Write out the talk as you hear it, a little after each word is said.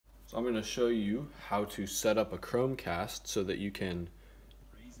So I'm going to show you how to set up a Chromecast so that you can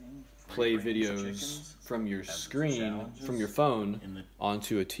play videos from your screen, from your phone,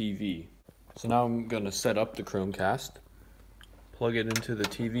 onto a TV. So now I'm going to set up the Chromecast, plug it into the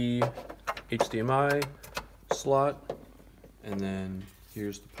TV HDMI slot, and then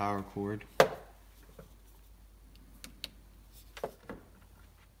here's the power cord.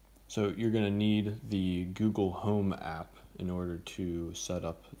 So you're going to need the Google Home app in order to set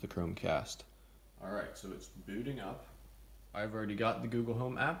up the Chromecast. Alright, so it's booting up. I've already got the Google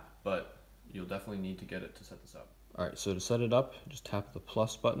Home app, but you'll definitely need to get it to set this up. Alright, so to set it up, just tap the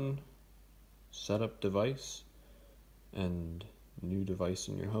plus button, set up device, and new device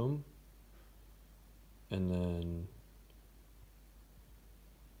in your home. And then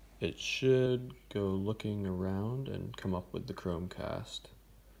it should go looking around and come up with the Chromecast.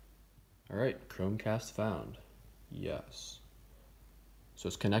 Alright, Chromecast found. Yes. So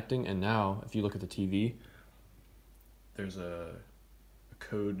it's connecting, and now if you look at the TV, there's a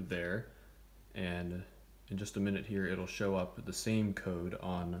code there, and in just a minute here it'll show up the same code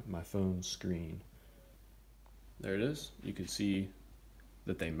on my phone screen. There it is. You can see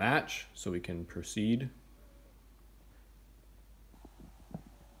that they match, so we can proceed.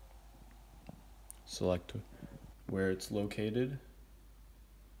 Select where it's located.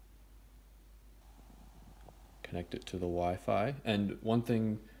 Connect it to the Wi-Fi, and one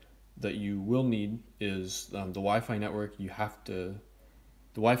thing that you will need is the Wi-Fi network. The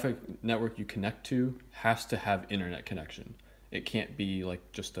Wi-Fi network you connect to has to have internet connection. It can't be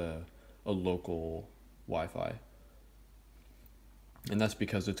like just a local Wi-Fi, and that's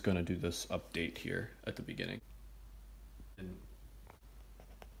because it's going to do this update here at the beginning.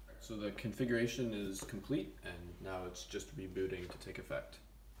 So the configuration is complete, and now it's just rebooting to take effect.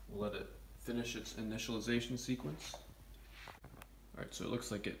 We'll let it finish its initialization sequence. Alright, so it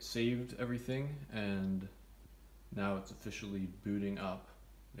looks like it saved everything, and now it's officially booting up.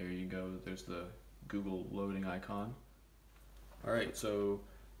 There you go, there's the Google loading icon. Alright, so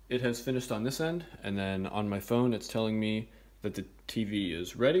it has finished on this end, and then on my phone it's telling me that the TV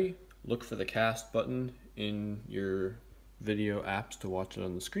is ready. Look for the cast button in your video apps to watch it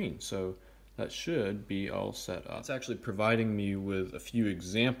on the screen. So that should be all set up. It's actually providing me with a few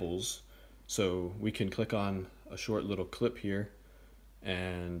examples. So we can click on a short little clip here,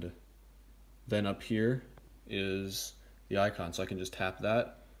 and then up here is the icon. So I can just tap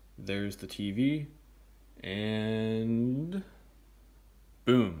that. There's the TV, and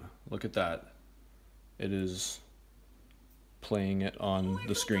boom, look at that. It is playing it on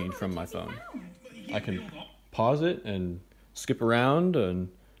the screen from my phone. I can pause it and skip around, and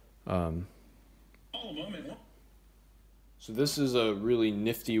so this is a really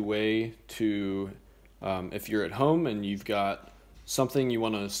nifty way to, if you're at home and you've got something you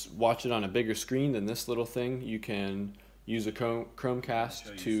want to watch it on a bigger screen than this little thing, you can use a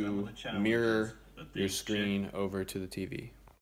Chromecast to mirror your screen over to the TV.